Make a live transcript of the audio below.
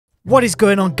What is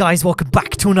going on, guys? Welcome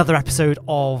back to another episode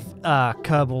of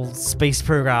Kerbal Space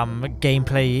Program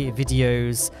gameplay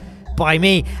videos by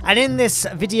me. And in this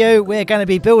video, we're going to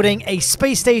be building a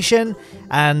space station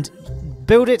and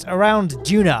build it around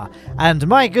Duna. And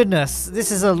my goodness,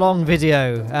 this is a long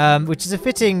video, which is a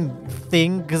fitting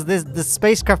thing because the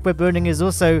spacecraft we're building is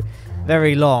also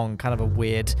very long. Kind of a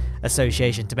weird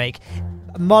association to make.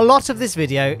 A lot of this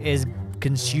video is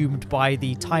consumed by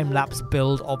the time-lapse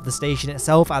build of the station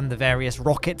itself and the various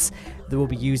rockets that we'll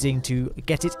be using to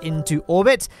get it into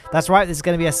orbit. That's right, this is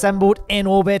going to be assembled in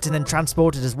orbit and then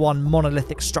transported as one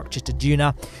monolithic structure to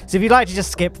Duna. So if you'd like to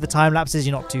just skip the time-lapses,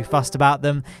 you're not too fussed about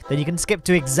them, then you can skip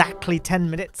to exactly 10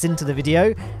 minutes into the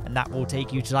video, and that will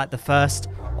take you to like the first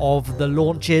of the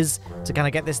launches to kind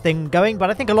of get this thing going.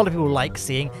 But I think a lot of people like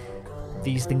seeing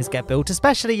these things get built,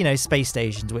 especially, you know, space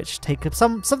stations, which take up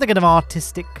something of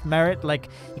artistic merit. Like,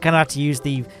 you kind of have to use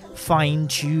the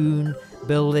fine-tune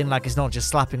building, like it's not just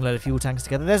slapping a load of fuel tanks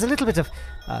together. There's a little bit of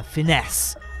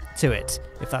finesse to it,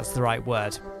 if that's the right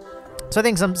word. So I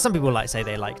think some people say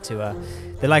they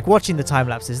like watching the time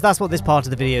lapses. That's what this part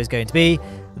of the video is going to be,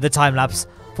 the time lapse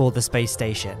for the space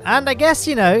station. And I guess,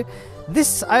 you know,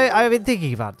 I've been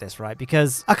thinking about this, right?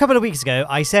 Because a couple of weeks ago,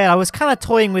 I said I was kind of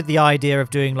toying with the idea of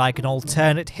doing like an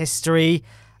alternate history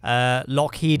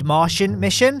Lockheed Martian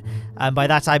mission. And by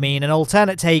that I mean an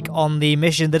alternate take on the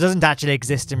mission that doesn't actually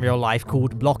exist in real life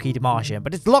called Lockheed Martian.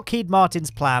 But it's Lockheed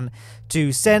Martin's plan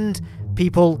to send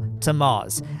people to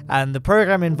Mars. And the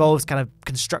program involves kind of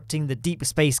constructing the Deep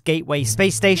Space Gateway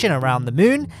space station around the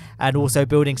moon and also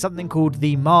building something called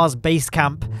the Mars Base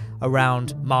Camp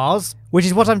around Mars, which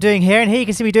is what I'm doing here. And here you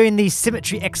can see me doing the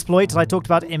symmetry exploits that I talked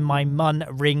about in my Mun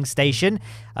ring station.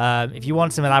 If you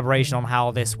want some elaboration on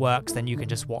how this works, then you can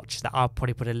just watch that. I'll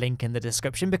probably put a link in the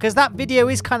description because that video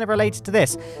is kind of related to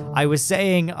this. I was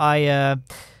saying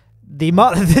the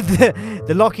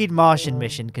Lockheed Martian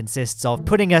mission consists of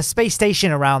putting a space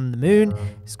station around the moon,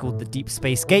 it's called the Deep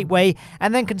Space Gateway,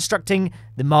 and then constructing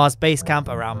the Mars base camp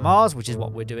around Mars, which is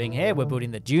what we're doing here. We're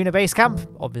building the Duna base camp,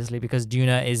 obviously because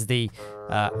Duna is the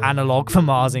analog for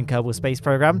Mars in Kerbal Space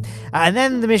Program. And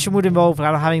then the mission would involve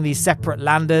kind of having these separate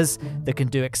landers that can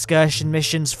do excursion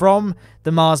missions from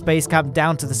the Mars base camp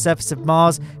down to the surface of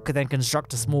Mars, could then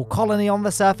construct a small colony on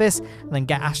the surface, and then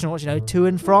get astronauts, you know, to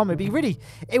and from.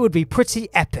 It would be pretty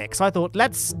epic. So I thought,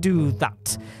 let's do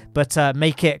that, but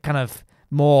make it kind of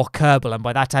more Kerbal, and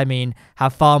by that I mean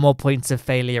have far more points of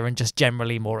failure and just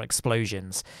generally more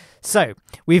explosions. So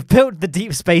we've built the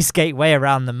Deep Space Gateway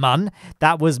around the Mun.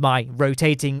 That was my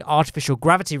rotating artificial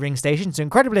gravity ring station, so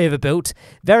incredibly overbuilt,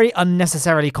 very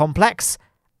unnecessarily complex,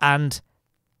 and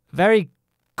very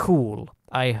cool.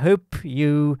 I hope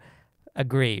you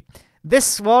agree.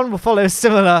 This one will follow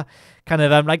similar kind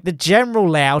of like the general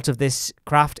layout of this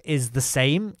craft is the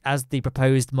same as the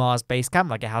proposed Mars base camp.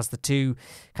 Like, it has the two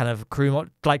kind of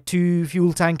two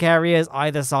fuel tank areas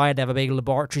either side. They have a big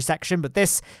laboratory section, but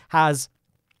this has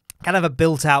kind of a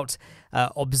built-out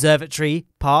observatory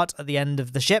part at the end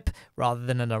of the ship rather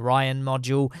than an Orion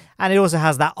module. And it also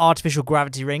has that artificial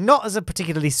gravity ring, not as a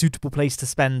particularly suitable place to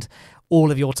spend all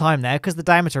of your time there because the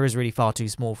diameter is really far too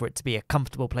small for it to be a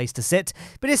comfortable place to sit,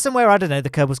 but it's somewhere, I don't know, the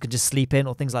Kerbals can just sleep in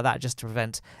or things like that just to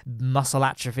prevent muscle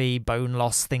atrophy, bone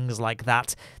loss, things like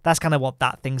that. That's kind of what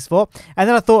that thing's for. And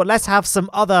then I thought, let's have some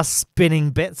other spinning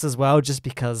bits as well, just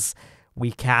because we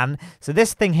can. So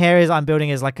this thing here I'm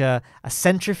building is like a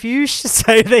centrifuge,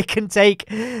 so they can take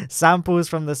samples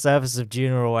from the surface of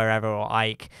Duna or wherever, or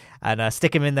Ike, and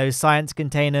stick them in those science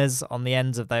containers on the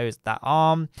ends of that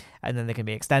arm, and then they can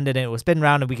be extended and it will spin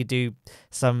around and we could do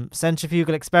some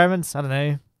centrifugal experiments. I don't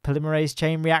know, polymerase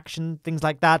chain reaction, things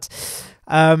like that.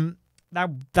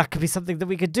 That could be something that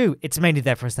we could do. It's mainly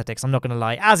there for aesthetics, I'm not going to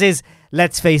lie. As is,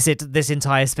 let's face it, this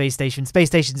entire space station. Space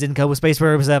stations in Kerbal Space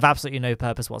Program serve absolutely no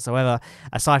purpose whatsoever,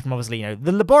 aside from, obviously, you know,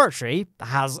 the laboratory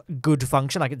has good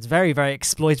function. Like, it's very, very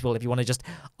exploitable if you want to just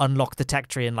unlock the tech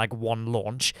tree in, like, one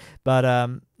launch. But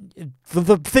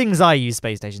the things I use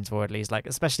space stations for, at least, like,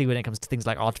 especially when it comes to things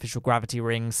like artificial gravity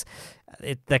rings,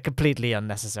 they're completely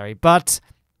unnecessary. But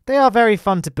they are very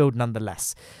fun to build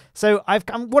nonetheless. So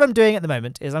what I'm doing at the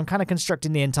moment is I'm kind of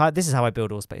constructing the entire... This is how I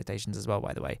build all space stations as well,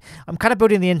 by the way. I'm kind of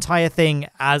building the entire thing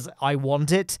as I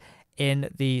want it in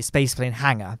the spaceplane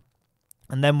hangar.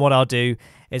 And then what I'll do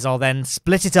is I'll then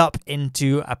split it up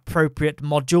into appropriate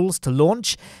modules to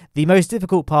launch. The most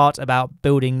difficult part about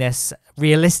building this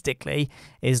realistically,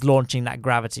 is launching that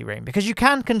gravity ring, because you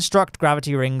can construct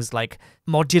gravity rings like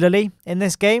modularly in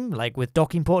this game, like with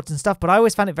docking ports and stuff, but I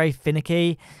always found it very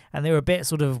finicky and they were a bit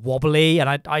sort of wobbly, and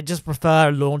I just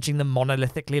prefer launching them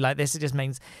monolithically like this. It just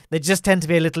means they just tend to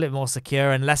be a little bit more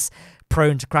secure and less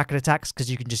prone to Kraken attacks, because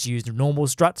you can just use normal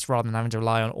struts rather than having to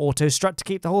rely on auto strut to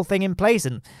keep the whole thing in place.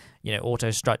 And you know,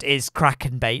 auto strut is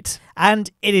Kraken bait, and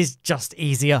it is just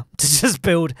easier to just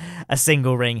build a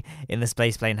single ring in the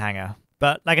space plane hangar.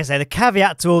 But like I say, the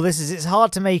caveat to all this is it's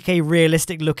hard to make a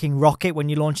realistic looking rocket when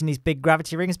you're launching these big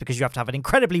gravity rings, because you have to have an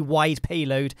incredibly wide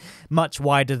payload, much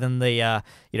wider than the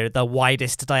the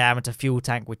widest diameter fuel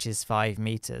tank, which is 5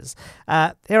 meters.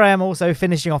 Here I am also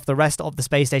finishing off the rest of the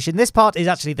space station. This part is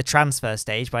actually the transfer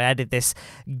stage, but I added this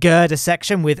girder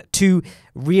section with 2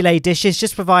 relay dishes,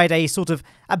 just provide a sort of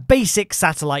a basic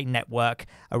satellite network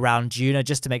around Duna,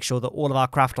 just to make sure that all of our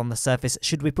craft on the surface,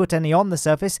 should we put any on the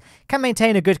surface, can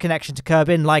maintain a good connection to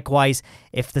Kerbin. Likewise,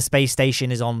 if the space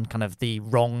station is on kind of the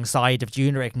wrong side of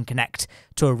Duna, it can connect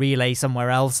to a relay somewhere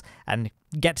else and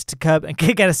get to Kerbin,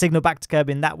 get a signal back to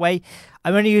Kerbin that way.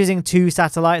 I'm only using 2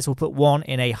 satellites. We'll put one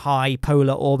in a high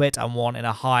polar orbit and one in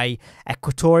a high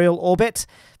equatorial orbit,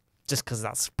 just because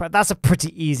that's a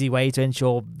pretty easy way to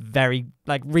ensure very,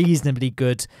 like, reasonably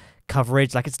good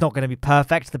coverage. Like, it's not going to be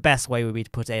perfect. The best way would be to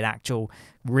put an actual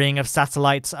ring of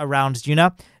satellites around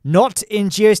Duna, not in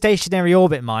geostationary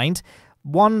orbit, mind.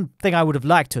 One thing I would have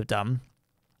liked to have done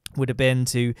would have been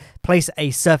to place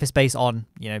a surface base on,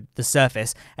 the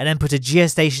surface, and then put a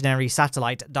geostationary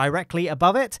satellite directly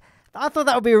above it. I thought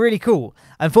that would be really cool.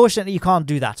 Unfortunately, you can't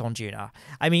do that on Duna.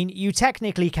 I mean, you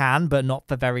technically can, but not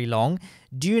for very long.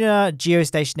 Duna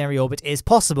geostationary orbit is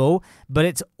possible, but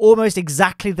it's almost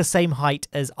exactly the same height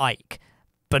as Ike,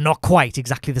 but not quite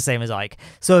exactly the same as Ike.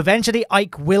 So eventually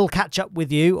Ike will catch up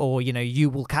with you, or, you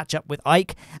will catch up with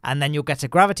Ike, and then you'll get a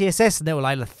gravity assist, and it will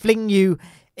either fling you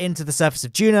into the surface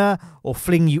of Duna, or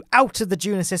fling you out of the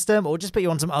Duna system, or just put you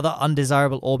on some other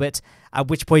undesirable orbit, at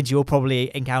which point you'll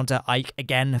probably encounter Ike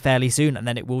again fairly soon, and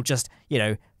then it will just,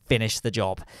 finish the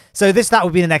job. So that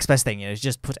would be the next best thing, is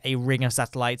just put a ring of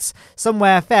satellites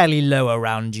somewhere fairly low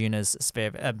around Duna's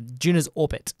sphere, Duna's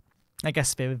orbit. I guess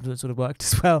sphere sort of worked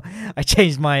as well. I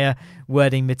changed my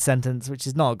wording mid-sentence, which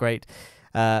is not a great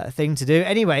thing to do.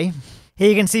 Anyway, here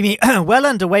you can see me well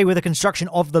underway with the construction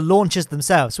of the launchers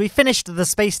themselves. We finished the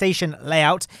space station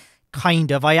layout,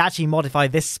 kind of. I actually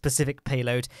modified this specific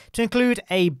payload to include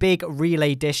a big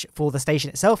relay dish for the station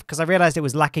itself, because I realized it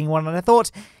was lacking one, and I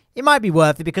thought it might be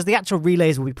worth it, because the actual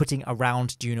relays we'll be putting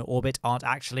around Duna orbit aren't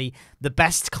actually the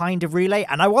best kind of relay,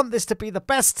 and I want this to be the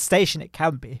best station it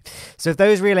can be. So if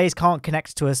those relays can't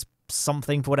connect to us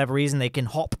something for whatever reason, they can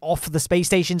hop off the space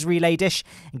station's relay dish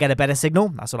and get a better signal.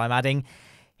 That's what I'm adding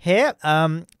here.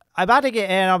 I'm adding it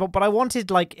in, but I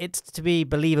wanted it to be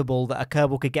believable that a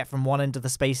Kerbal could get from one end of the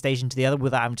space station to the other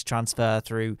without having to transfer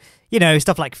through,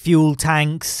 stuff like fuel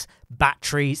tanks,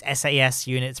 batteries, SAS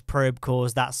units, probe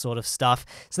cores, that sort of stuff.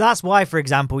 So that's why, for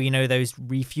example, those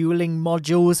refueling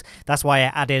modules, that's why I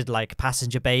added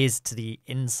passenger bays to the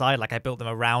inside. I built them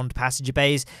around passenger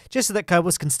bays just so that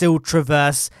Kerbals can still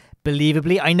traverse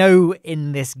believably. I know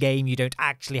in this game you don't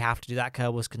actually have to do that.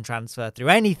 Kerbals can transfer through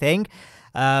anything.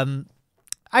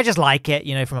 I just like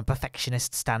it, from a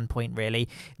perfectionist standpoint, really.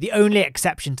 The only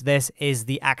exception to this is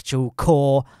the actual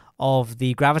core of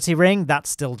the gravity ring. That's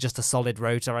still just a solid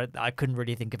rotor. I couldn't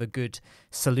really think of a good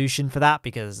solution for that,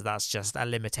 because that's just a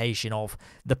limitation of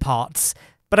the parts.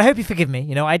 But I hope you forgive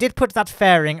me. I did put that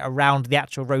fairing around the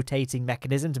actual rotating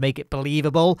mechanism to make it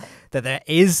believable that there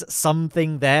is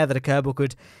something there that a Kerbal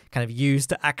could kind of use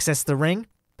to access the ring.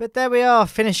 But there we are,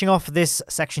 finishing off this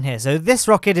section here. So this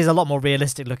rocket is a lot more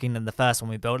realistic looking than the first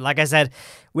one we built. Like I said,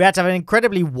 we had to have an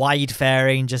incredibly wide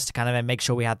fairing just to kind of make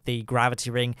sure we had the gravity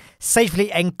ring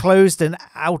safely enclosed and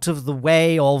out of the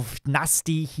way of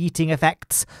nasty heating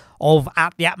effects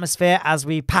at the atmosphere as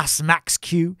we pass max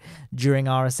Q during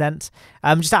our ascent.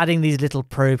 I'm just adding these little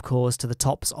probe cores to the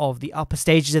tops of the upper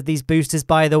stages of these boosters,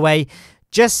 by the way,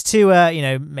 just to,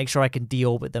 make sure I can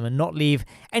deorbit them and not leave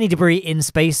any debris in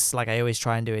space like I always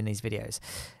try and do in these videos.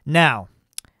 Now,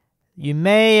 you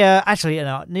may,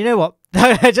 you know what?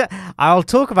 I'll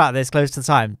talk about this close to the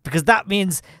time, because that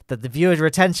means that the viewer's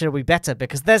retention will be better,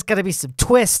 because there's going to be some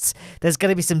twists. There's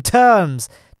going to be some turns.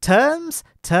 Turns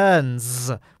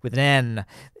with an N.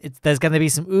 There's going to be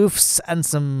some oofs and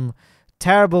some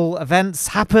terrible events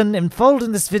unfold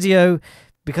in this video,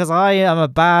 because I am a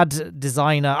bad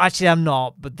designer. Actually, I'm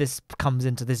not, but this comes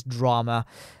into this drama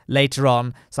later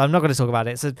on, so I'm not going to talk about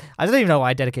it. So I don't even know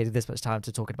why I dedicated this much time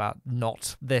to talking about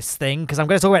not this thing, because I'm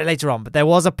going to talk about it later on. But there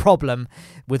was a problem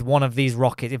with one of these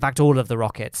rockets, in fact all of the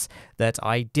rockets, that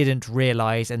I didn't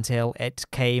realize until it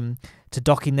came to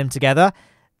docking them together.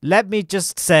 Let me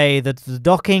just say that the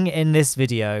docking in this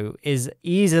video is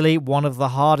easily one of the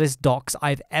hardest docks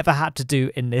I've ever had to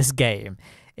do in this game.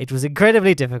 It was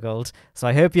incredibly difficult, so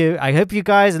I hope you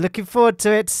guys are looking forward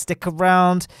to it. Stick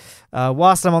around.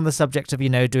 Whilst I'm on the subject of,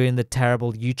 doing the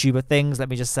terrible YouTuber things, let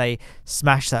me just say,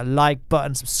 smash that like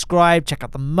button, subscribe, check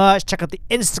out the merch, check out the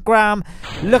Instagram.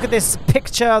 Look at this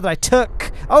picture that I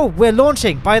took. Oh, we're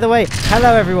launching, by the way.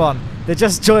 Hello, everyone that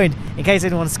just joined. In case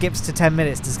anyone skips to 10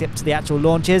 minutes to skip to the actual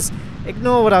launches,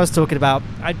 ignore what I was talking about.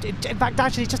 In fact,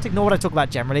 actually, just ignore what I talk about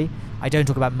generally. I don't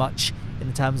talk about much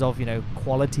in terms of,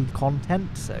 quality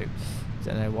content, so I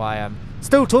don't know why I'm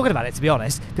still talking about it, to be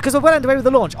honest, because we're well underway with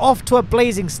the launch. Off to a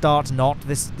blazing start.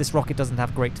 This rocket doesn't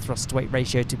have great thrust-to-weight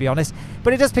ratio, to be honest,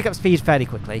 but it does pick up speed fairly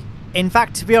quickly. In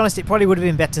fact, to be honest, it probably would have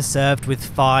been better served with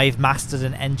 5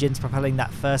 Mastodon engines propelling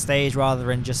that first stage rather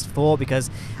than just 4,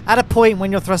 because at a point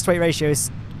when your thrust-to-weight ratio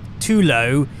is too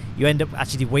low, you end up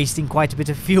actually wasting quite a bit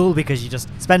of fuel because you just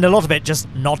spend a lot of it just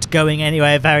not going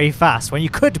anywhere very fast when you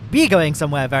could be going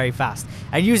somewhere very fast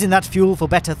and using that fuel for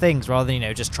better things rather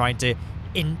than, just trying to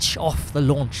inch off the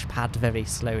launch pad very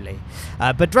slowly.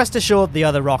 But rest assured, the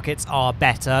other rockets are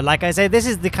better. Like I say, this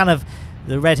is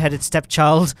the red-headed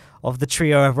stepchild of the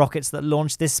trio of rockets that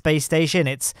launched this space station.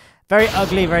 It's very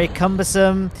ugly, very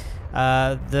cumbersome.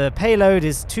 The payload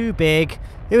is too big.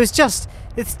 It's just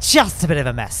a bit of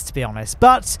a mess, to be honest.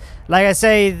 But, like I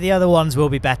say, the other ones will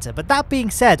be better. But that being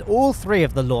said, all 3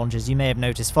 of the launches, you may have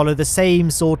noticed, follow the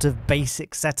same sort of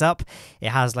basic setup. It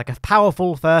has like a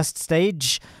powerful first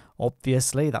stage.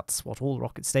 Obviously, that's what all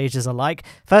rocket stages are like.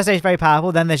 First stage, very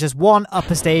powerful. Then there's just one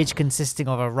upper stage consisting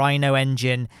of a Rhino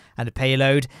engine and a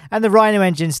payload. And the Rhino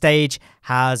engine stage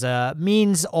has a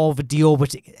means of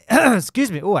deorbiting...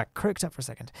 Excuse me. Oh, I croaked up for a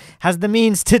second. Has the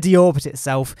means to deorbit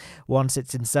itself once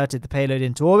it's inserted the payload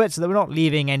into orbit, so that we're not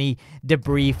leaving any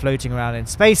debris floating around in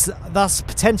space, thus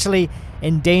potentially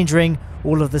endangering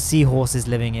all of the seahorses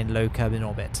living in low Kerbin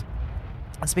orbit.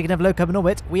 And speaking of low Kerbin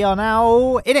orbit, we are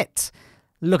now in it.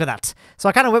 Look at that. So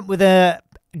I kind of went with a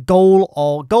goal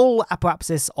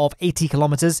apoapsis of 80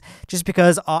 kilometers, just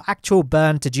because our actual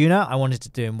burn to Duna, I wanted to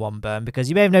do in one burn, because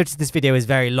you may have noticed this video is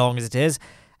very long as it is.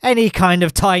 Any kind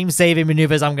of time-saving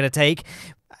maneuvers I'm going to take.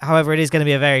 However, it is going to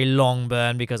be a very long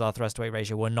burn because our thrust-to-weight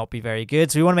ratio will not be very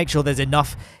good. So we want to make sure there's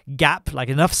enough gap, like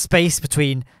enough space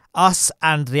between us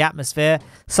and the atmosphere,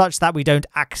 such that we don't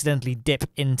accidentally dip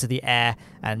into the air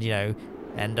and,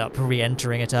 end up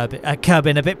re-entering a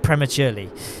Kerbin a bit prematurely.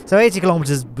 So 80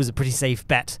 kilometers was a pretty safe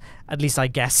bet, at least I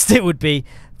guessed it would be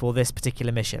for this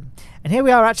particular mission. And here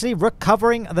we are actually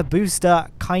recovering the booster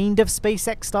kind of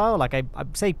SpaceX style. Like I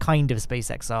say kind of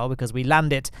SpaceX style because we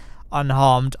land it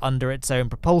unharmed under its own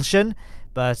propulsion,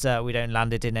 but we don't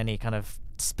land it in any kind of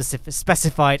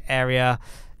specified area,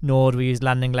 nor do we use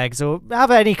landing legs or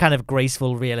have any kind of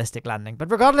graceful, realistic landing.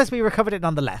 But regardless, we recovered it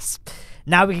nonetheless.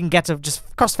 Now we can get to just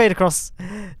fade across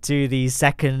to the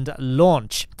second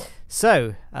launch.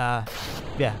 So,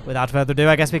 yeah, without further ado,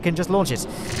 I guess we can just launch it.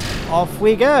 Off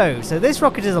we go. So this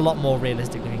rocket is a lot more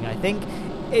realistic looking, I think.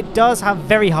 It does have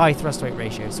very high thrust-to-weight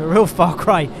ratio, so a real far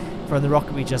cry from the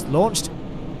rocket we just launched.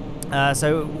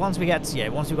 So once we've got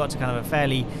to kind of a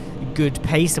fairly good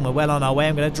pace and we're well on our way,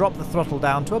 I'm going to drop the throttle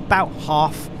down to about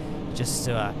half, just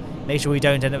to make sure we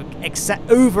don't end up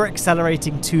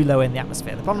over-accelerating too low in the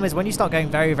atmosphere. The problem is when you start going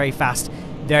very, very fast,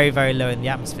 very, very low in the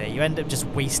atmosphere, you end up just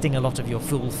wasting a lot of your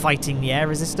fuel fighting the air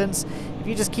resistance. If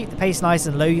you just keep the pace nice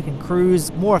and low, you can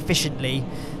cruise more efficiently,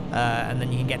 and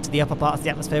then you can get to the upper parts of the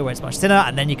atmosphere where it's much thinner,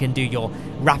 and then you can do your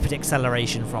rapid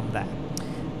acceleration from there.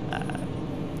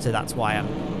 So that's why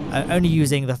I'm only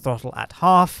using the throttle at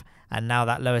half, and now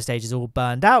that lower stage is all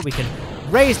burned out, we can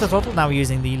raise the throttle. Now we're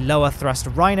using the lower thrust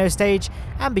Rhino stage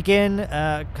and begin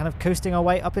kind of coasting our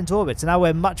way up into orbit. So now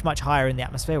we're much, much higher in the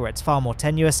atmosphere where it's far more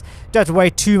tenuous. Don't have to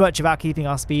worry too much about keeping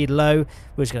our speed low.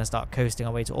 We're just going to start coasting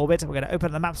our way to orbit. We're going to open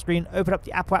up the map screen, open up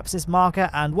the apoapsis marker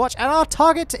and watch. And our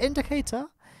target indicator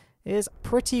is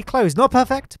pretty close. Not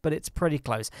perfect, but it's pretty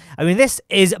close. I mean, this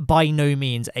is by no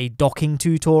means a docking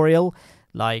tutorial.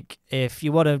 Like, if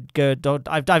you want to go...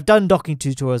 I've done docking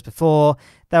tutorials before.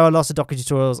 There are lots of docking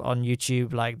tutorials on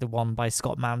YouTube, like the one by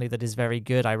Scott Manley that is very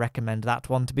good. I recommend that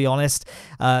one, to be honest.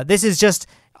 This is just...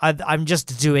 I'm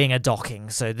just doing a docking,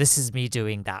 so this is me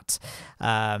doing that.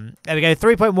 There we go,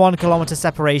 3.1 kilometer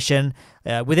separation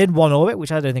within one orbit,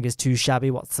 which I don't think is too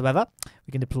shabby whatsoever.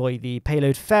 We can deploy the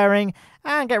payload fairing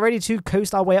and get ready to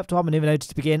coast our way up to our maneuver node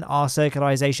to begin our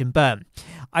circularization burn.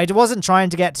 I wasn't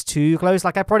trying to get too close.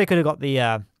 Like, I probably could have got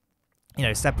the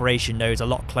separation nodes a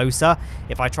lot closer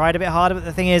if I tried a bit harder, but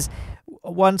the thing is,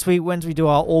 once we do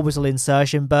our orbital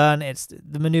insertion burn,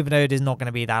 the maneuver node is not going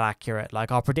to be that accurate.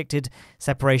 Like, our predicted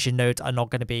separation nodes are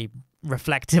not going to be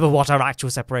reflective of what our actual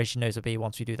separation nodes will be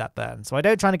once we do that burn. So I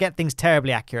don't try to get things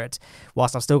terribly accurate,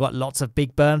 whilst I've still got lots of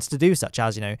big burns to do, such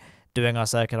as, doing our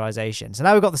circularization. So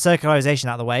now we've got the circularization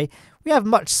out of the way, we have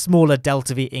much smaller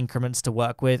delta V increments to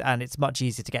work with, and it's much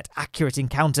easier to get accurate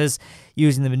encounters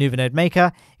using the maneuver node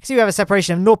maker. You can see we have a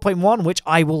separation of 0.1, which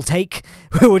I will take.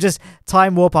 We'll just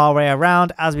time warp our way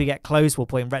around. As we get close, we'll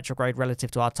point retrograde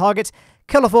relative to our target,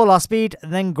 kill off all our speed,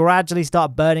 and then gradually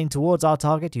start burning towards our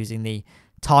target using the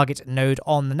target node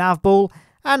on the nav ball,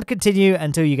 and continue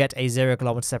until you get a 0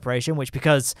 kilometer separation, which,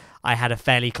 because I had a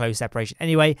fairly close separation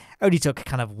anyway, only took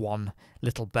kind of one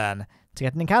little burn to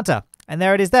get an encounter. And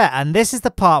there it is there. And this is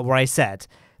the part where I said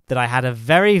that I had a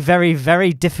very, very,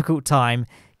 very difficult time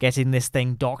getting this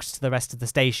thing docked to the rest of the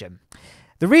station.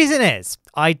 The reason is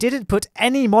I didn't put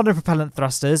any monopropellant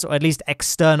thrusters, or at least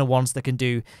external ones that can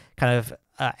do kind of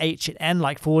H and N,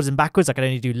 like forwards and backwards. I can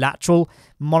only do lateral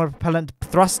monopropellant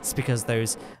thrusts because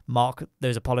those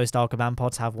Apollo-style command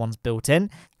pods have ones built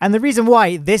in. And the reason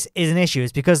why this is an issue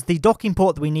is because the docking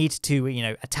port that we need to,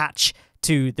 attach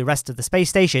to the rest of the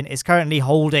space station is currently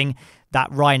holding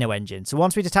that Rhino engine. So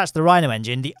once we detach the Rhino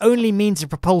engine, the only means of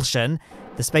propulsion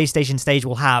the space station stage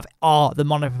will have are the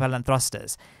monopropellant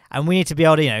thrusters. And we need to be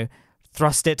able to,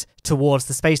 thrust it towards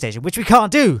the space station, which we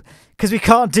can't do because we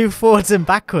can't do forwards and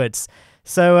backwards.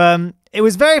 So it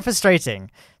was very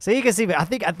frustrating. So you can see, I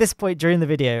think at this point during the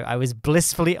video, I was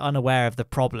blissfully unaware of the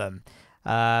problem.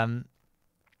 And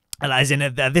as in,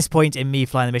 at this point in me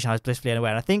flying the mission, I was blissfully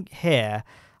unaware. And I think here,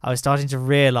 I was starting to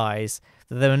realize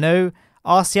that there were no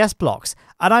RCS blocks.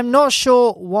 And I'm not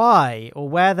sure why or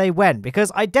where they went,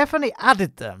 because I definitely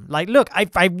added them. Like, look,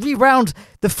 I rewound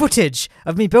the footage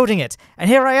of me building it, and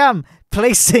here I am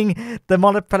placing the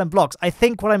monopropellant blocks. I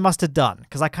think what I must have done,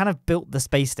 because I kind of built the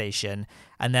space station,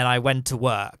 and then I went to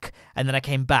work, and then I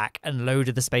came back and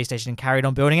loaded the space station and carried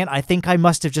on building it. I think I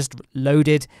must have just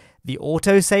loaded the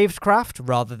auto-saved craft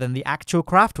rather than the actual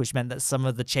craft, which meant that some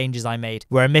of the changes I made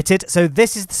were omitted. So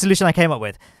this is the solution I came up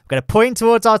with. We're going to point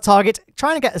towards our target,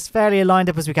 trying to get as fairly aligned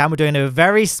up as we can. We're doing a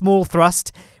very small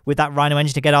thrust with that Rhino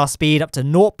engine to get our speed up to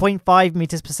 0.5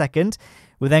 meters per second.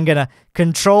 We're then going to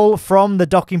control from the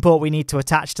docking port we need to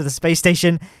attach to the space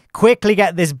station, quickly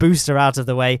get this booster out of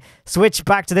the way, switch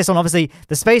back to this one. Obviously,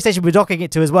 the space station we're docking it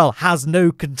to as well has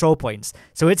no control points,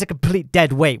 so it's a complete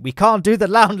dead weight. We can't do the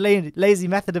Lowne lazy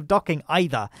method of docking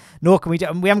either, nor can we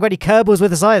haven't got any Kerbals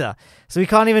with us either, so we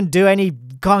can't even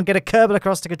can't get a Kerbal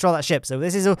across to control that ship. So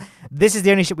this is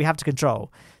the only ship we have to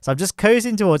control. So I'm just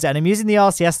coasting towards it, and I'm using the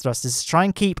RCS thrusters to try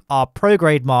and keep our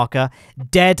prograde marker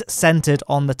dead centered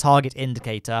on the target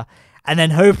indicator, and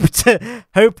then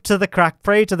pray to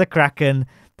the Kraken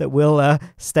that we'll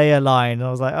stay aligned. And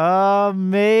I was like, oh,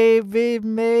 maybe.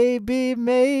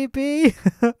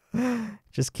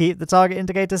 Just keep the target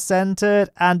indicator centered,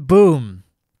 and boom.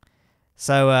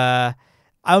 So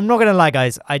I'm not going to lie,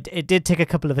 guys. It did take a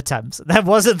couple of attempts. That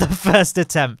wasn't the first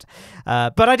attempt,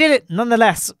 but I did it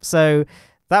nonetheless. So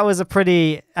that was a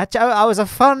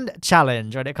fun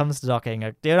challenge when it comes to docking.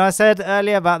 You know what I said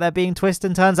earlier about there being twists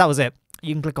and turns? That was it.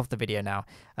 You can click off the video now.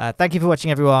 Thank you for watching,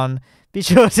 everyone. Be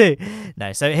sure to...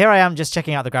 No, so here I am just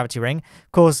checking out the gravity ring.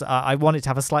 Of course, I wanted to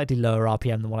have a slightly lower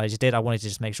RPM than what I just did. I wanted to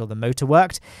just make sure the motor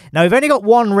worked. Now, we've only got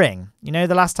one ring. You know,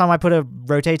 the last time I put a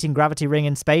rotating gravity ring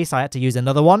in space, I had to use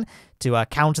another one to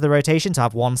counter the rotation, to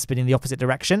have one spinning the opposite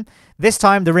direction. This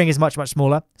time, the ring is much, much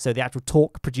smaller, so the actual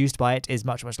torque produced by it is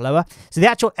much, much lower. So the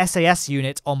actual SAS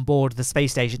unit on board the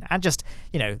space station, and just,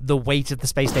 the weight of the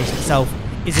space station itself,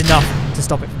 is enough to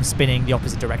stop it from spinning the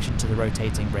opposite direction to the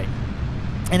rotating ring.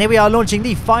 And here we are launching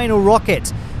the final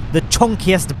rocket, the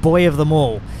chunkiest boy of them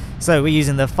all. So we're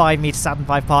using the 5-meter Saturn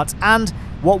V parts and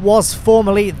what was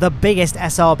formerly the biggest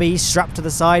SRB strapped to the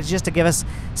side, just to give us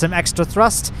some extra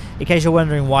thrust. In case you're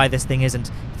wondering why this thing isn't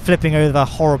flipping over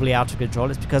horribly out of control,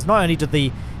 it's because not only does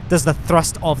the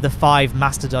thrust of the 5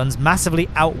 Mastodons massively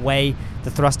outweigh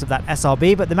the thrust of that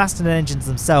SRB, but the Mastodon engines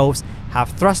themselves have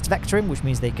thrust vectoring, which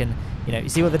means they can, you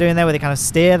see what they're doing there where they kind of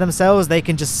steer themselves? They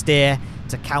can just steer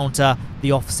to counter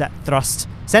the offset thrust,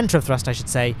 center of thrust I should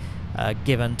say,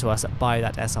 given to us by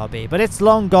that SRB. But it's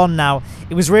long gone now.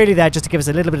 It was really there just to give us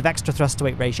a little bit of extra thrust to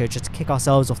weight ratio, just to kick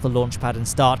ourselves off the launch pad and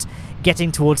start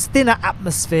getting towards thinner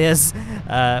atmospheres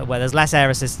where there's less air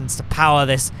resistance to power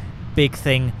this big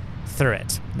thing through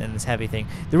it, and this heavy thing.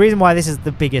 The reason why this is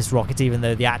the biggest rocket, even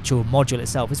though the actual module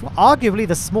itself is arguably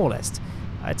the smallest,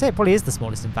 I'd say it probably is the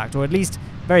smallest in fact, or at least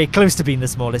very close to being the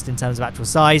smallest in terms of actual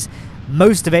size.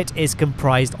 Most of it is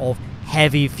comprised of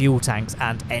heavy fuel tanks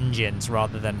and engines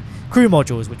rather than crew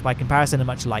modules, which by comparison are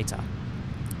much lighter.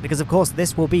 Because of course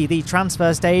this will be the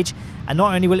transfer stage, and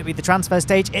not only will it be the transfer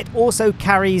stage, it also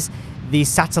carries the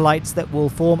satellites that will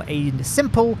form a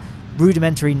simple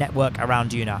rudimentary network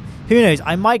around Duna. Who knows,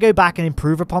 I might go back and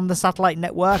improve upon the satellite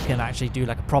network and actually do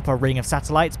like a proper ring of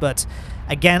satellites, but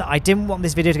again, I didn't want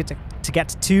this video to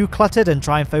get too cluttered and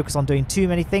try and focus on doing too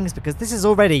many things, because this is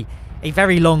already a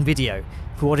very long video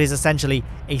for what is essentially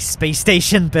a space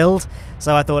station build.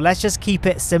 So I thought, let's just keep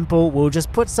it simple. We'll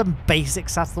just put some basic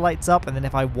satellites up, and then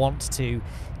if I want to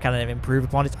kind of improve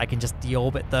upon it, I can just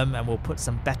deorbit them and we'll put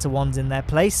some better ones in their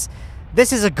place.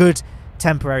 This is a good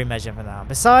temporary measure for now.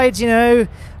 Besides, you know,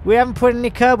 we haven't put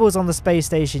any Kerbals on the space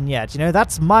station yet. You know,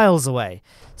 that's miles away.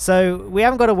 So we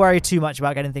haven't got to worry too much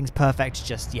about getting things perfect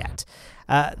just yet.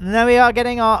 And then we are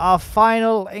getting our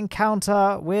final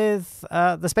encounter with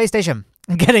the space station.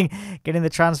 Getting the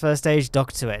transfer stage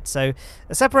docked to it. So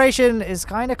the separation is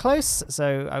kind of close,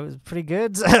 so I was pretty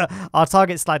good. Our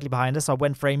target's slightly behind us, so I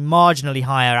went for a marginally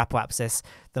higher apoapsis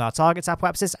than our target's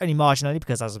apoapsis, only marginally,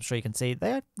 because as I'm sure you can see,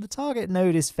 the target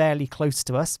node is fairly close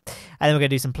to us. And then we're going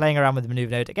to do some playing around with the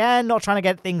maneuver node. Again, not trying to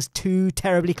get things too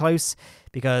terribly close,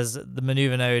 because the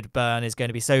maneuver node burn is going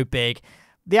to be so big.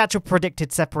 The actual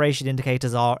predicted separation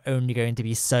indicators are only going to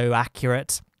be so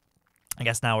accurate. I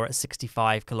guess now we're at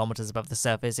 65 kilometers above the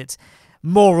surface. It's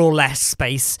more or less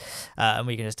space. And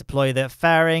we can just deploy the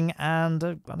fairing and,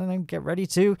 I don't know, get ready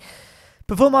to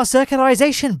perform our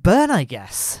circularization burn, I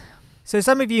guess. So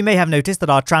some of you may have noticed that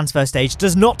our transfer stage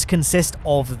does not consist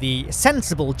of the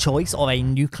sensible choice of a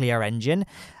nuclear engine.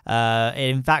 It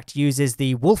in fact uses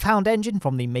the Wolfhound engine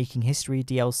from the Making History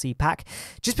DLC pack,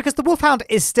 just because the Wolfhound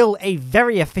is still a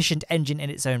very efficient engine in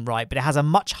its own right, but it has a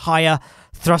much higher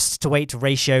thrust to weight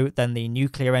ratio than the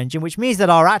nuclear engine, which means that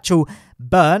our actual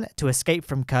burn to escape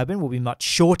from Kerbin will be much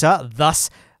shorter, thus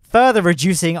further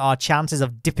reducing our chances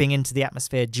of dipping into the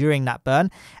atmosphere during that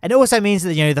burn. And it also means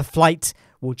that, you know, the flight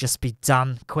will just be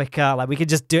done quicker. Like, we could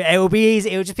just do it. It will be easy.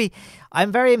 It will just be...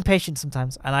 I'm very impatient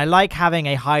sometimes, and I like having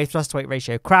a high thrust weight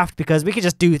ratio craft because we can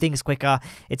just do things quicker.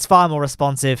 It's far more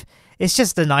responsive. It's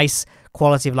just a nice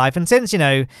quality of life. And since, you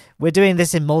know, we're doing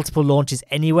this in multiple launches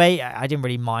anyway, I didn't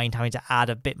really mind having to add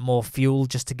a bit more fuel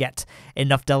just to get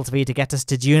enough Delta V to get us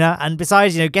to Duna. And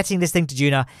besides, you know, getting this thing to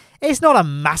Duna, it's not a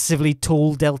massively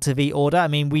tall Delta V order. I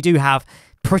mean, we do have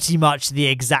pretty much the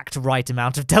exact right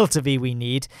amount of Delta V we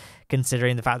need,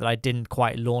 considering the fact that I didn't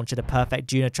quite launch at a perfect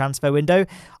Duna transfer window.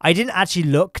 I didn't actually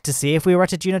look to see if we were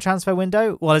at a Duna transfer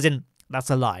window. Well, as in, that's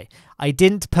a lie. I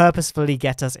didn't purposefully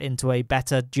get us into a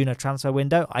better Duna transfer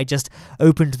window. I just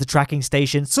opened the tracking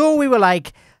station, saw we were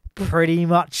like pretty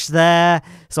much there,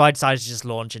 so I decided to just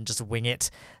launch and just wing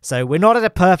it. So we're not at a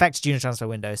perfect Duna transfer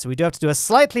window, so we do have to do a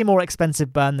slightly more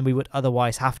expensive burn than we would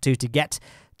otherwise have to get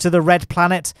to the red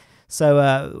planet.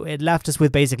 So it left us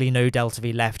with basically no Delta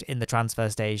V left in the transfer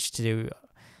stage to do...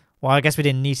 Well, I guess we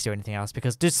didn't need to do anything else,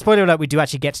 because, just spoiler alert, we do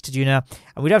actually get to Duna,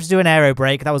 and we'd have to do an aero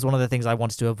brake. That was one of the things I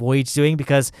wanted to avoid doing,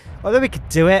 because although we could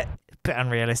do it, a bit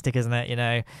unrealistic, isn't it? You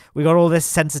know, we got all this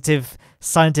sensitive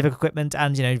scientific equipment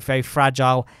and, you know, very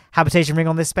fragile habitation ring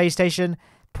on this space station.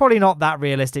 Probably not that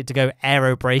realistic to go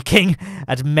aero braking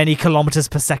at many kilometers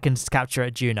per second to capture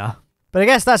at Duna. But I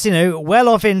guess that's, you know, well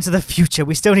off into the future.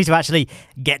 We still need to actually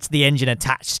get the engine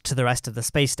attached to the rest of the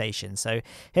space station. So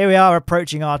here we are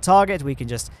approaching our target. We can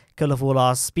just kill off all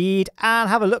our speed and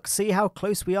have a look, see how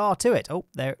close we are to it. Oh,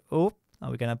 there. Oh,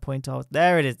 are we going to point out?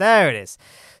 There it is. There it is.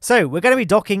 So we're going to be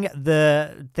docking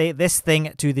this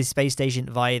thing to the space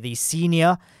station via the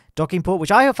senior docking port,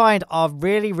 which I find are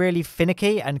really, really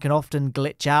finicky and can often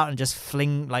glitch out and just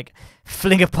fling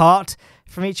apart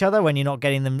from each other when you're not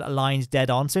getting them aligned dead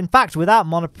on. So in fact, without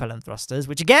monopropellant thrusters,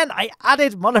 which again, I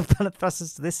added monopropellant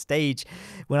thrusters to this stage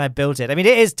when I built it. I mean,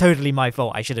 it is totally my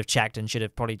fault. I should have checked and should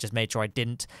have probably just made sure I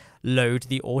didn't load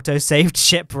the auto-saved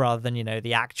ship rather than, you know,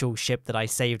 the actual ship that I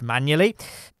saved manually.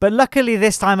 But luckily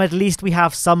this time, at least we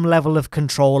have some level of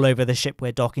control over the ship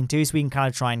we're docking to, so we can kind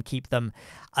of try and keep them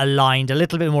aligned a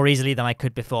little bit more easily than I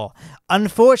could before.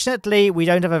 Unfortunately, we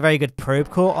don't have a very good probe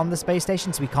core on the space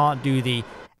station, so we can't do the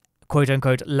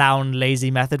quote-unquote Lowne lazy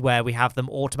method where we have them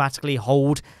automatically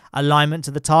hold alignment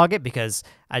to the target because,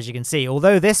 as you can see,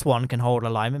 although this one can hold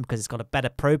alignment because it's got a better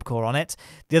probe core on it,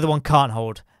 the other one can't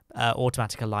hold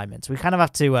automatic alignment. So we kind of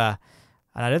have to... and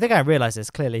I don't think I realized this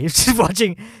clearly. just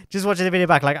watching the video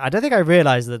back, like I don't think I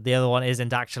realized that the other one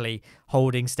isn't actually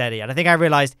holding steady. And I think I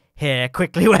realized here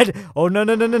quickly when, oh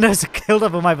no, so killed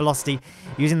up on my velocity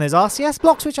using those RCS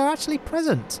blocks which are actually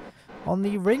present on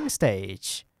the ring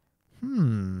stage.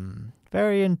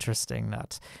 Very interesting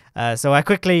that. So I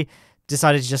quickly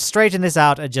decided to just straighten this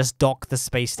out and just dock the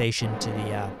space station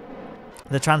to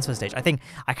the transfer stage. I think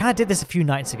I kind of did this a few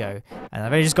nights ago, and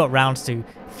I've only just got round to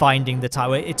finding the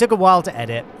time. It took a while to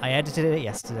edit. I edited it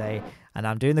yesterday, and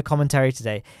I'm doing the commentary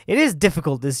today. It is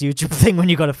difficult, this YouTube thing, when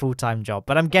you've got a full-time job,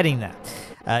 but I'm getting there.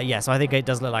 Yeah, so I think it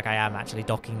does look like I am actually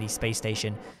docking the space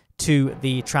station to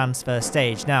the transfer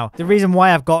stage. Now, the reason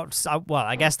why I've got, well,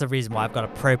 I guess the reason why I've got a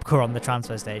probe core on the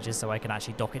transfer stage is so I can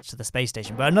actually dock it to the space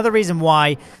station. But another reason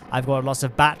why I've got lots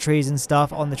of batteries and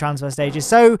stuff on the transfer stage is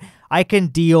so I can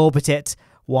deorbit it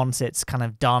once it's kind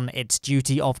of done its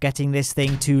duty of getting this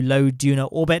thing to low Duna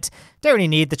orbit. Don't really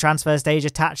need the transfer stage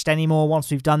attached anymore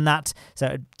once we've done that.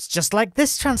 So it's just like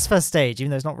this transfer stage, even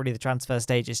though it's not really the transfer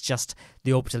stage, it's just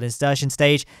the orbital insertion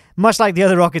stage. Much like the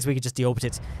other rockets, we could just deorbit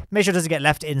it. Make sure it doesn't get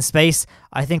left in space.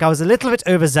 I think I was a little bit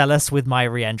overzealous with my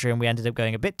re-entry and we ended up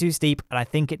going a bit too steep, and I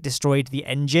think it destroyed the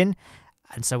engine.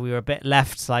 And so we were a bit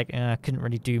left, like, couldn't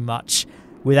really do much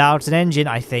without an engine,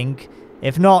 I think.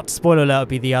 If not, spoiler alert, would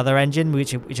be the other engine,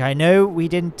 which I know we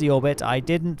didn't deorbit. I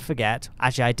didn't forget.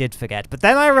 Actually, I did forget. But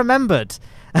then I remembered.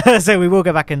 So we will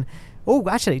go back and... Oh,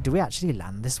 actually, do we actually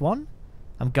land this one?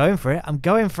 I'm going for it. I'm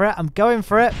going for it. I'm going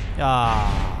for it.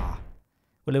 Ah.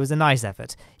 Well, it was a nice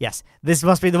effort. Yes, this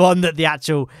must be the one that the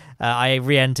actual... I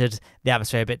re-entered the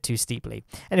atmosphere a bit too steeply.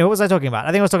 Anyway, what was I talking about?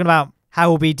 I think I was talking about how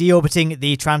we'll be deorbiting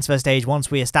the transfer stage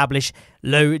once we establish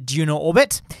low Duna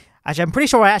orbit. Actually, I'm pretty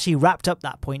sure I actually wrapped up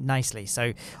that point nicely.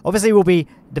 So, obviously, we'll be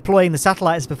deploying the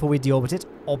satellites before we deorbit it,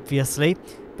 obviously.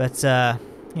 But,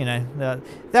 you know,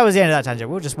 that was the end of that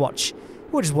tangent. We'll just watch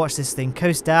this thing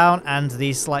coast down, and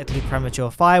the slightly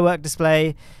premature firework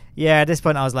display. Yeah, at this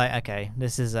point, I was like, okay,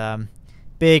 this is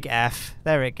big F.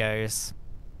 There it goes.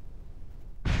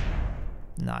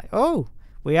 Nice. Oh,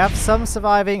 we have some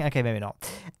surviving. Okay, maybe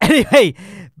not. Anyway,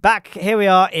 back here we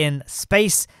are in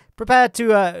space. Prepared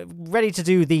to, ready to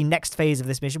do the next phase of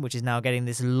this mission, which is now getting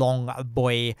this long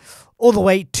boy all the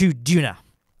way to Duna.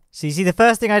 So you see, the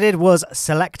first thing I did was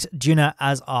select Duna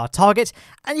as our target,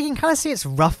 and you can kind of see it's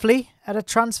roughly at a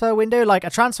transfer window. Like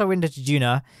a transfer window to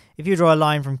Duna, if you draw a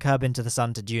line from Kerbin to the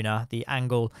sun to Duna, the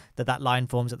angle that line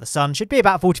forms at the sun should be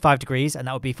about 45 degrees, and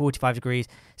that would be 45 degrees.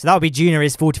 So that would be Duna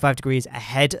is 45 degrees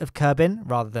ahead of Kerbin,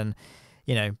 rather than,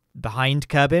 you know, behind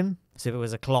Kerbin. So if it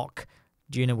was a clock,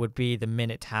 Duna would be the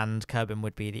minute hand, Kerbin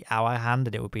would be the hour hand,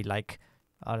 and it would be like,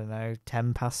 I don't know,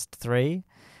 10 past 3.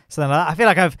 Something like that. I feel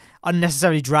like I've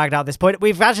unnecessarily dragged out this point.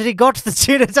 We've actually got the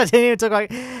Duna. I didn't even talk about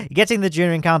getting the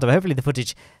Duna encounter, but hopefully the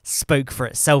footage spoke for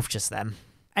itself just then.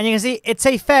 And you can see it's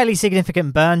a fairly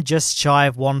significant burn, just shy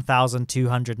of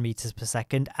 1,200 meters per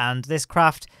second, and this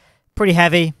craft, pretty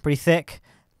heavy, pretty thick,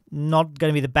 not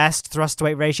going to be the best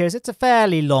thrust-to-weight ratios. It's a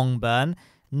fairly long burn,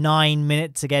 9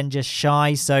 minutes, again, just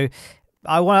shy, so...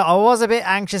 I was a bit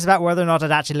anxious about whether or not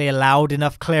I'd actually allowed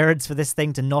enough clearance for this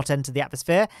thing to not enter the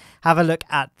atmosphere. Have a look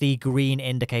at the green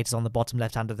indicators on the bottom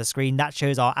left hand of the screen. That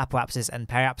shows our apoapsis and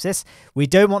periapsis. We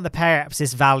don't want the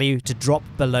periapsis value to drop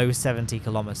below 70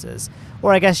 kilometers.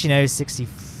 Or I guess, you know,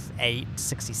 68,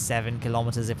 67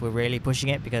 kilometers if we're really pushing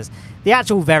it, because the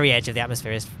actual very edge of the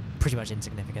atmosphere is pretty much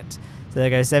insignificant. So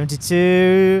there goes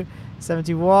 72,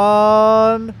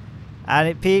 71, and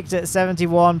it peaked at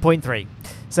 71.3.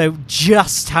 So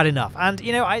just had enough. And,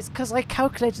 you know, because I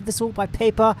calculated this all by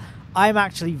paper, I'm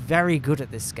actually very good at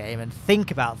this game and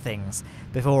think about things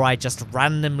before I just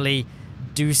randomly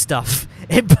do stuff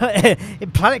in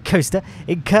Planet Coaster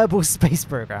in Kerbal Space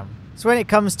Program. So when it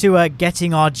comes to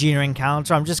getting our Duna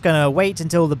encounter, I'm just going to wait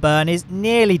until the burn is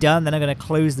nearly done. Then I'm going to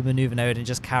close the maneuver node and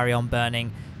just carry on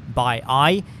burning by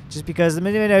eye, just because the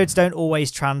maneuver nodes don't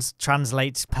always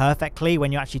translate perfectly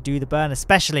when you actually do the burn,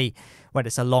 especially when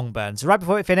it's a long burn. So right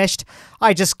before it finished,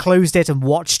 I just closed it and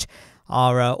watched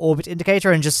our orbit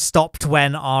indicator and just stopped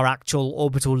when our actual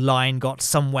orbital line got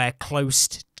somewhere close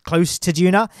close to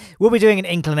Duna. We'll be doing an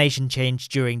inclination change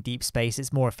during deep space.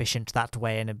 It's more efficient that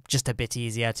way and just a bit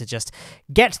easier to just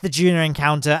get the Duna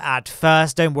encounter at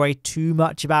first. Don't worry too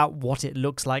much about what it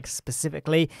looks like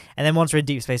specifically. And then once we're in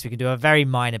deep space, we can do a very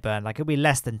minor burn, like it'll be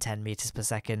less than 10 meters per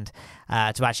second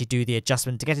to actually do the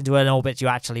adjustment to get into an orbit you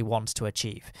actually want to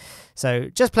achieve. So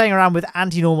just playing around with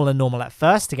anti-normal and normal at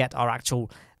first to get our actual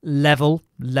level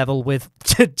with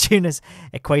Duna's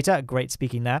equator. Great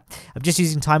speaking there. I'm just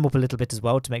using time warp a little bit as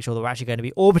well to make sure that we're actually going to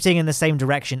be orbiting in the same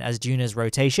direction as Duna's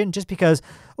rotation, just because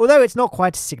although it's not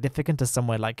quite as significant as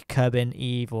somewhere like Kerbin,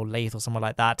 Eve, or Lathe or somewhere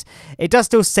like that, it does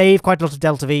still save quite a lot of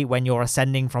delta V when you're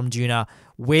ascending from Duna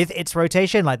with its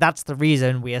rotation. Like, that's the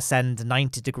reason we ascend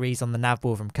 90 degrees on the nav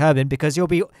ball from Kerbin, because you'll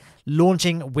be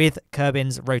launching with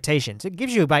Kerbin's rotation. So it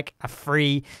gives you like a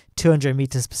free 200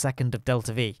 meters per second of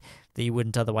delta V that you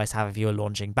wouldn't otherwise have if you were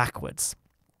launching backwards.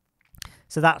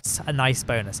 So that's a nice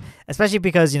bonus, especially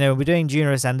because, when we're doing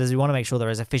Duna ascenders, we want to make sure they're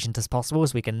as efficient as possible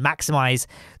so we can maximize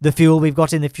the fuel we've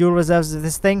got in the fuel reserves of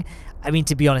this thing. I mean,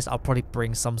 to be honest, I'll probably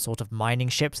bring some sort of mining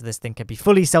ship so this thing can be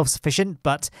fully self-sufficient,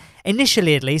 but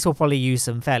initially at least we'll probably use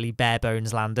some fairly bare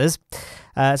bones landers.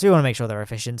 So we want to make sure they're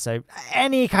efficient, so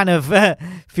any kind of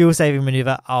fuel-saving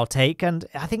maneuver I'll take, and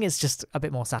I think it's just a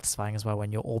bit more satisfying as well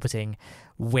when you're orbiting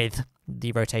with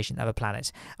the rotation of a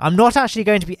planet. I'm not actually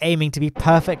going to be aiming to be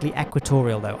perfectly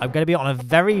equatorial, though. I'm going to be on a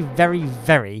very, very,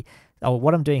 very... Oh,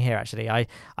 what I'm doing here, actually, I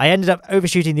ended up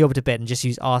overshooting the orbit a bit and just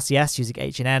used RCS using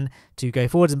H and N to go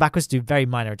forwards and backwards to do very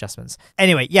minor adjustments.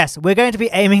 Anyway, yes, we're going to be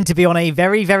aiming to be on a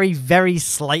very, very, very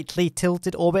slightly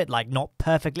tilted orbit, like not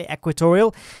perfectly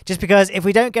equatorial, just because if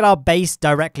we don't get our base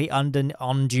directly on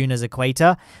Duna's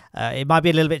equator, it might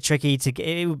be a little bit tricky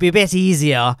it would be a bit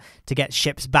easier to get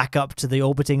ships back up to the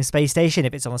orbiting space station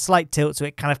if it's on a slight tilt, so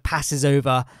it kind of passes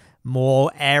over more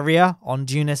area on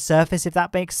Duna's surface, if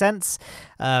that makes sense.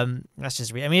 That's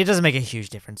just I mean, it doesn't make a huge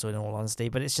difference in all honesty,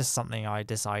 but it's just something I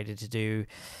decided to do.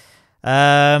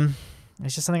 And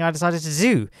there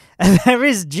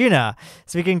is Duna.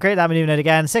 So we can create that maneuver node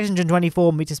again.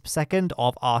 624 meters per second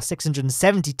of our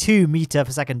 672 meter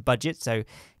per second budget. So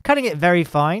cutting it very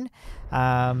fine.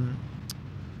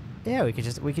 Yeah, we could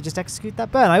just execute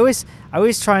that burn. I always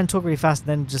try and talk really fast and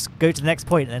then just go to the next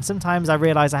point, and then sometimes I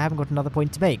realize I haven't got another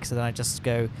point to make, so then I just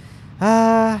go,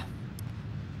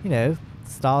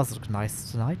 stars look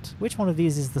nice tonight. Which one of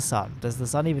these is the sun? Does the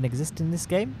sun even exist in this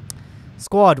game?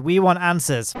 Squad, we want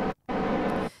answers.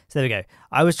 So there we go.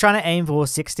 I was trying to aim for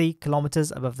 60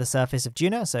 kilometers above the surface of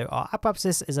Duna, so our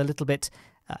apoapsis is a little bit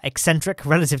eccentric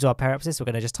relative to our periapsis. We're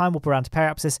going to just time warp around to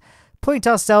periapsis, point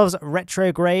ourselves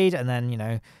retrograde, and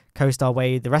then, coast our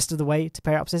way the rest of the way to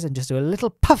periapsis and just do a little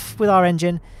puff with our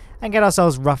engine and get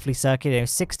ourselves roughly circular,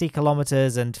 60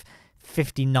 kilometers and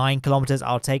 59 kilometers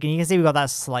I'll take. And you can see we've got that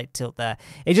slight tilt there.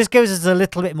 It just gives us a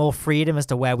little bit more freedom as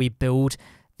to where we build.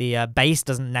 The base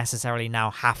doesn't necessarily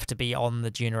now have to be on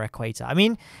the Duna equator. I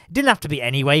mean, it didn't have to be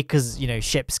anyway because,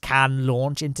 ships can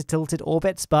launch into tilted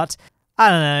orbits, but I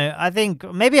don't know. I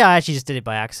think maybe I actually just did it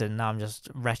by accident. Now I'm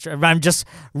just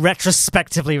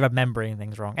retrospectively remembering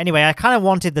things wrong. Anyway, I kind of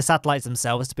wanted the satellites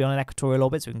themselves to be on an equatorial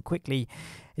orbit, so we can quickly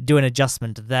do an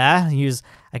adjustment there. Use,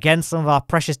 again, some of our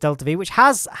precious delta V, which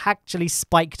has actually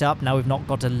spiked up. Now we've not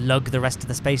got to lug the rest of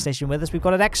the space station with us. We've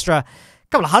got an extra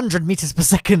couple of 100 meters per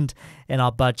second in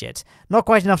our budget. Not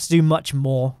quite enough to do much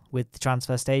more with the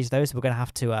transfer stage, though, so we're going to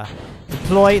have to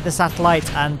deploy the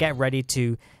satellite and get ready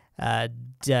to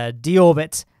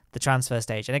deorbit the transfer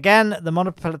stage. And again, the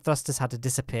monopropellant thrusters had to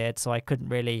disappear, so I couldn't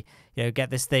really,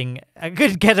 get this thing. I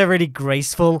couldn't get a really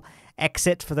graceful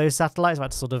exit for those satellites. I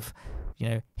had to sort of,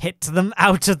 hit them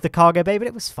out of the cargo bay, but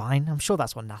it was fine. I'm sure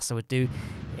that's what NASA would do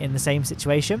in the same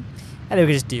situation. And then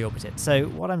we could just deorbit it. So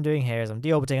what I'm doing here is I'm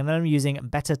deorbiting, and then I'm using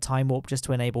better time warp just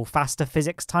to enable faster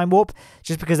physics time warp,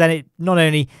 just because then it not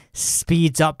only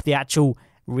speeds up the actual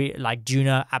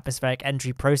Duna atmospheric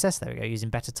entry process. There we go, using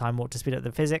better time warp to speed up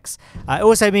the physics. It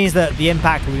also means that the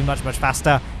impact will be much, much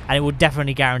faster, and it will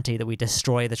definitely guarantee that we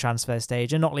destroy the transfer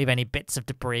stage and not leave any bits of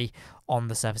debris on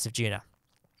the surface of Duna.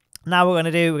 Now we're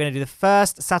going to do the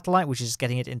first satellite, which is just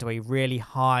getting it into a really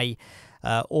high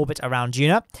orbit around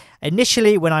Duna.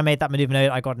 Initially, when I made that maneuver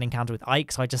node, I got an encounter with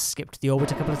Ike, so I just skipped the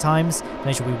orbit a couple of times to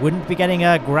make sure we wouldn't be getting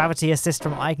a gravity assist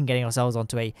from Ike and getting ourselves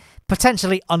onto a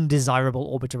potentially undesirable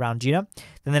orbit around Duna.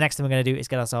 Then the next thing we're going to do is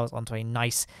get ourselves onto a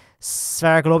nice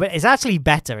spherical orbit. It's actually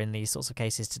better in these sorts of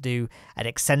cases to do an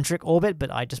eccentric orbit,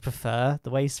 but I just prefer the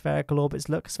way spherical orbits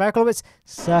look. Spherical orbits,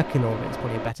 circular orbit is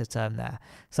probably a better term there.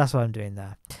 So that's what I'm doing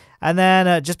there. And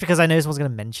then just because I know someone's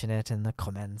going to mention it in the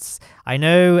comments, I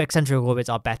know eccentric orbits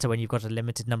are better when you've got a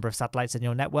limited number of satellites in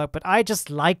your network, but I just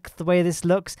like the way this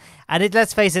looks. And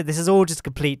let's face it, this is all just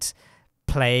complete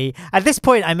play. At this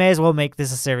point, I may as well make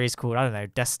this a series called, I don't know,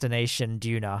 Destination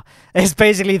Duna. It's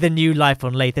basically the new Life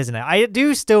on Lathe, isn't it? I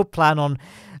do still plan on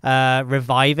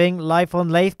reviving Life on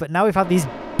Lathe, but now we've had these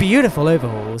beautiful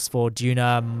overhauls for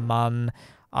Duna, Mun,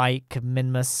 Ike,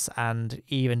 Minmus, and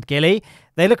Eve and Gilly.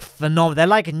 They look phenomenal. They're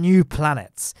like new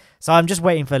planets. So I'm just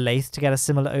waiting for Lathe to get a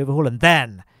similar overhaul, and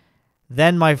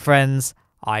then my friends,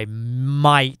 I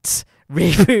might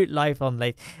reboot Life on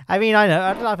Lathe. I mean, I know,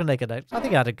 I think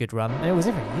it had a good run. It was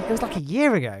like a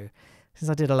year ago since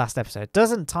I did a last episode.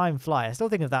 Doesn't time fly? I still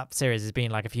think of that series as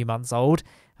being like a few months old.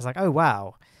 I was like, oh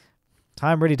wow,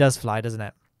 time really does fly, doesn't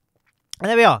it? And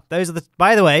there we are.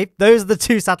 By the way, those are the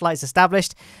 2 satellites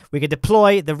established. We can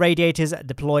deploy the radiators,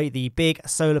 deploy the big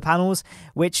solar panels,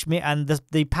 and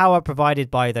the power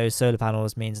provided by those solar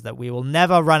panels means that we will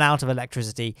never run out of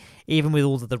electricity, even with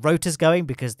all of the rotors going,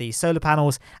 because the solar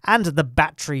panels and the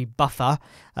battery buffer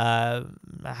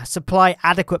supply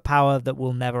adequate power that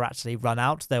will never actually run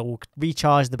out. They will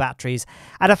recharge the batteries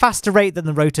at a faster rate than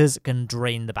the rotors can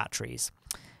drain the batteries.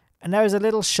 And there is a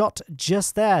little shot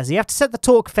just there. So you have to set the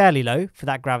torque fairly low for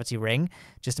that gravity ring,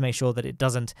 just to make sure that it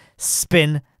doesn't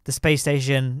spin the space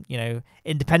station,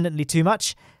 independently too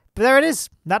much. But there it is.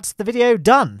 That's the video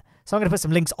done. So I'm going to put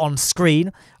some links on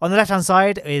screen. On the left-hand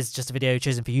side is just a video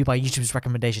chosen for you by YouTube's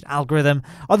recommendation algorithm.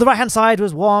 On the right-hand side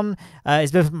was one.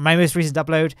 It's my most recent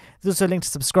upload. There's also a link to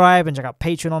subscribe and check out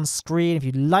Patreon on screen if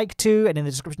you'd like to. And in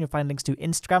the description, you'll find links to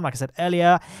Instagram, like I said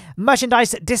earlier,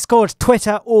 merchandise, Discord,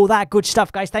 Twitter, all that good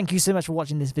stuff, guys. Thank you so much for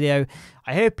watching this video.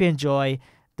 I hope you enjoy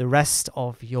the rest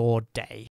of your day.